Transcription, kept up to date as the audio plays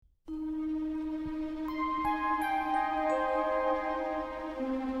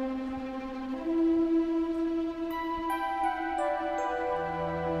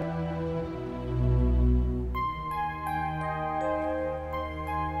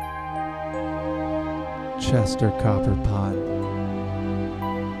Chester Copperpot.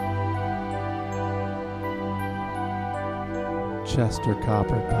 Chester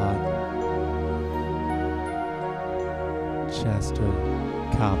Copperpot. Chester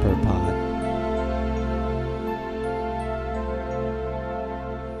Copperpot.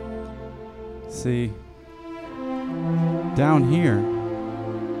 See, down here,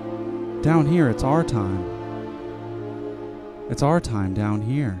 it's our time. It's our time down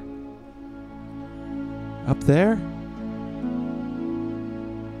here. Up there,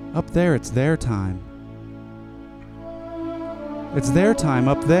 it's their time. It's their time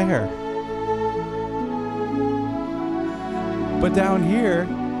up there. But down here,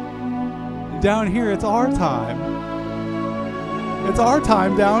 it's our time. It's our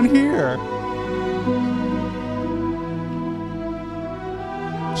time down here.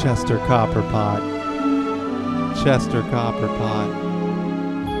 Chester Copperpot. Chester Copperpot.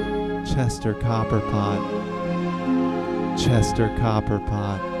 Chester Copperpot. Chester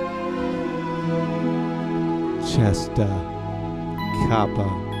Copperpot. Chester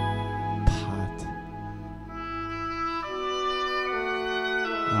Copperpot.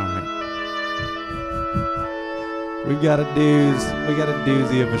 Alright. We got a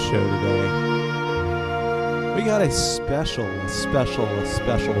doozy of a show today. We got a special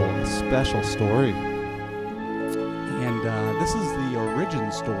story. And this is the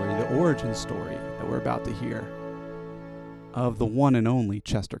origin story that we're about to hear of the one and only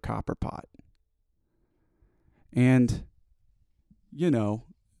Chester Copperpot. And, you know,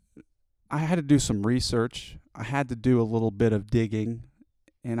 I had to do some research. I had to do a little bit of digging.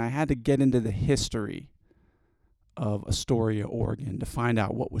 And I had to get into the history of Astoria, Oregon, to find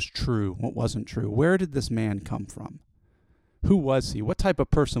out what was true, what wasn't true. Where did this man come from? Who was he? What type of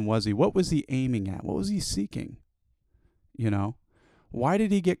person was he? What was he aiming at? What was he seeking? You know, why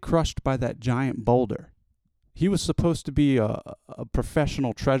did he get crushed by that giant boulder? He was supposed to be a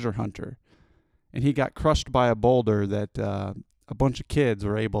professional treasure hunter, and he got crushed by a boulder that a bunch of kids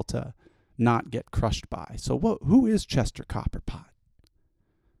were able to not get crushed by. So who is Chester Copperpot?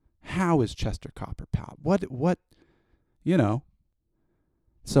 How is Chester Copperpot? What, you know?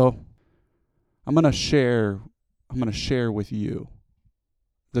 So I'm going to share with you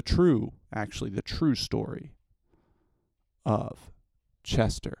the true story of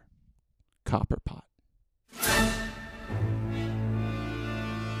Chester Copperpot.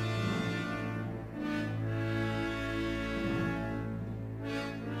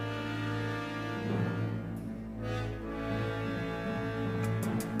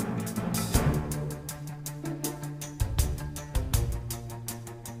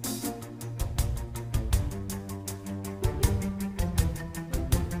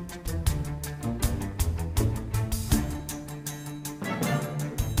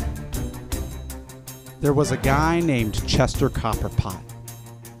 There was a guy named Chester Copperpot.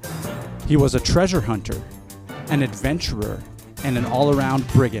 He was a treasure hunter, an adventurer, and an all-around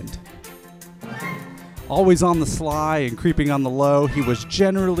brigand. Always on the sly and creeping on the low, he was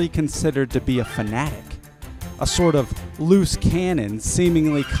generally considered to be a fanatic, a sort of loose cannon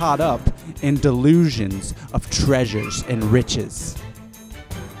seemingly caught up in delusions of treasures and riches.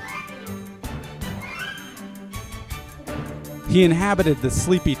 He inhabited the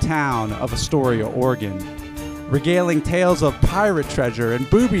sleepy town of Astoria, Oregon, regaling tales of pirate treasure and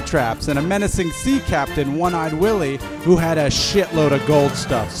booby traps and a menacing sea captain, One-Eyed Willie, who had a shitload of gold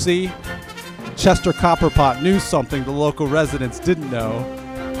stuff. See? Chester Copperpot knew something the local residents didn't know.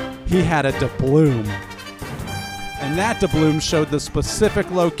 He had a doubloon. And that doubloon showed the specific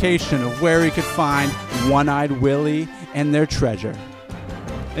location of where he could find One-Eyed Willie and their treasure.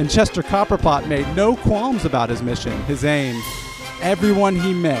 And Chester Copperpot made no qualms about his mission, his aim. Everyone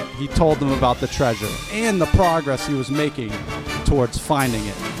he met, he told them about the treasure and the progress he was making towards finding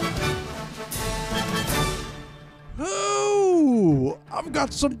it. Oh, I've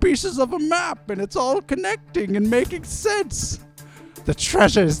got some pieces of a map and it's all connecting and making sense. The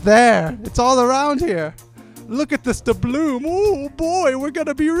treasure is there. It's all around here. Look at this doubloon. Oh boy, we're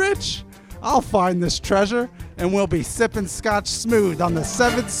gonna be rich. I'll find this treasure and we'll be sipping Scotch smooth on the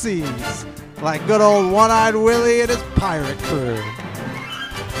 7 seas, like good old One-Eyed Willie and his pirate crew.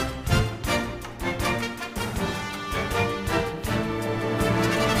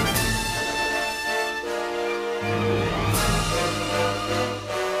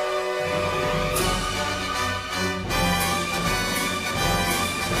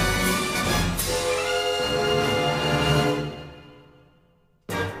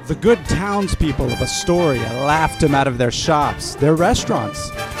 The good townspeople of Astoria laughed him out of their shops, their restaurants,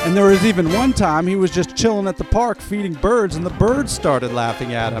 And there was even one time he was just chilling at the park feeding birds, and the birds started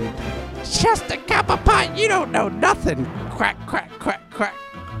laughing at him. Chester Copperpot, you don't know nothing. Quack, quack, quack, quack.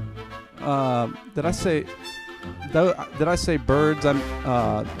 Did I say birds?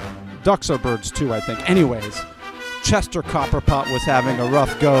 Ducks are birds too, I think. Anyways, Chester Copperpot was having a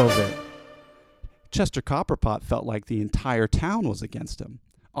rough go of it. Chester Copperpot felt like the entire town was against him,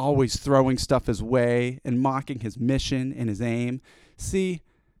 always throwing stuff his way and mocking his mission and his aim. See,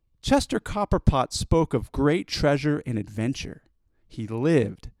 Chester Copperpot spoke of great treasure and adventure. He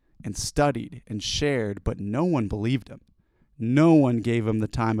lived and studied and shared, but no one believed him. No one gave him the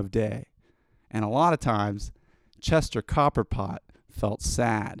time of day. And a lot of times, Chester Copperpot felt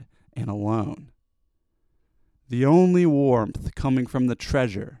sad and alone. The only warmth coming from the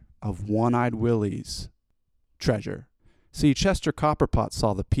treasure of One-Eyed Willie's treasure. See, Chester Copperpot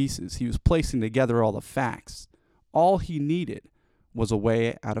saw the pieces. He was placing together all the facts. All he needed was a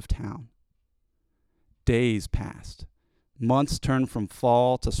way out of town. Days passed. Months turned from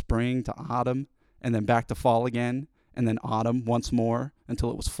fall to spring to autumn, and then back to fall again, and then autumn once more, until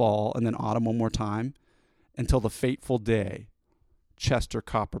it was fall, and then autumn one more time, until the fateful day Chester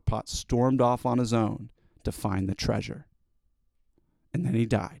Copperpot stormed off on his own to find the treasure. And then he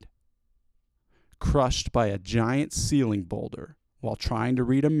died, crushed by a giant ceiling boulder while trying to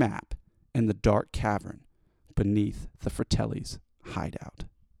read a map in the dark cavern beneath the Fratellis' hideout.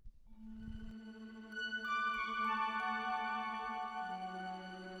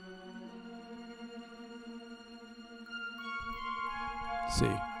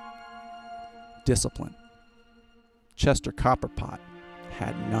 See, discipline. Chester Copperpot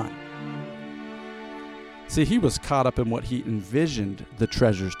had none. See, he was caught up in what he envisioned the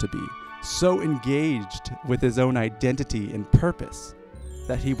treasures to be, so engaged with his own identity and purpose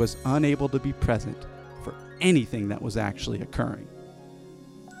that he was unable to be present for anything that was actually occurring.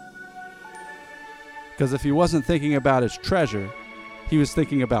 Because if he wasn't thinking about his treasure, he was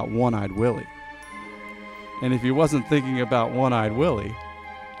thinking about One-Eyed Willie. And if he wasn't thinking about One-Eyed Willie,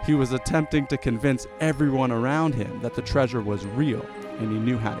 he was attempting to convince everyone around him that the treasure was real and he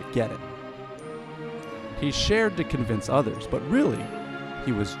knew how to get it. He shared to convince others, but really,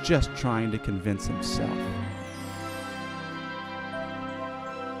 he was just trying to convince himself.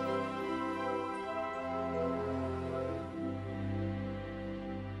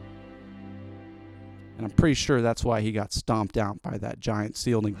 And I'm pretty sure that's why he got stomped out by that giant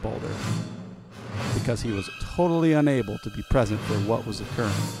ceiling boulder, because he was totally unable to be present for what was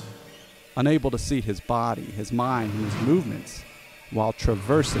occurring, unable to see his body, his mind, and his movements while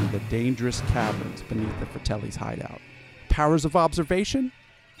traversing the dangerous caverns beneath the Fratellis' hideout. Powers of observation,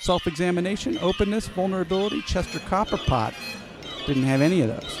 self-examination, openness, vulnerability. Chester Copperpot didn't have any of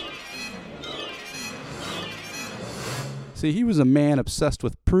those. See, he was a man obsessed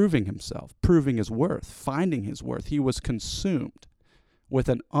with proving himself, proving his worth, finding his worth. He was consumed with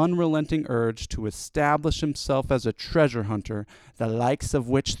an unrelenting urge to establish himself as a treasure hunter, the likes of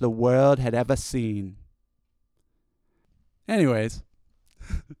which the world had ever seen. Anyways,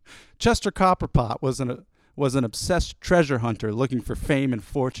 Chester Copperpot was an obsessed treasure hunter looking for fame and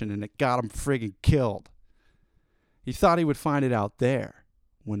fortune, and it got him friggin' killed. He thought he would find it out there,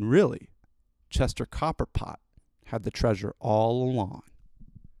 when really, Chester Copperpot had the treasure all along.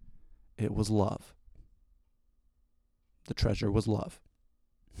 It was love. The treasure was love.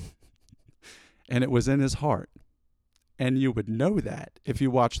 And it was in his heart. And you would know that if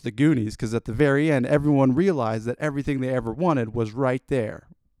you watched The Goonies, because at the very end, everyone realized that everything they ever wanted was right there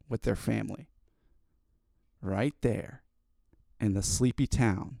with their family. Right there in the sleepy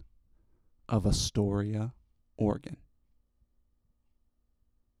town of Astoria, Oregon.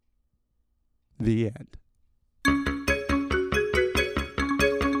 The end.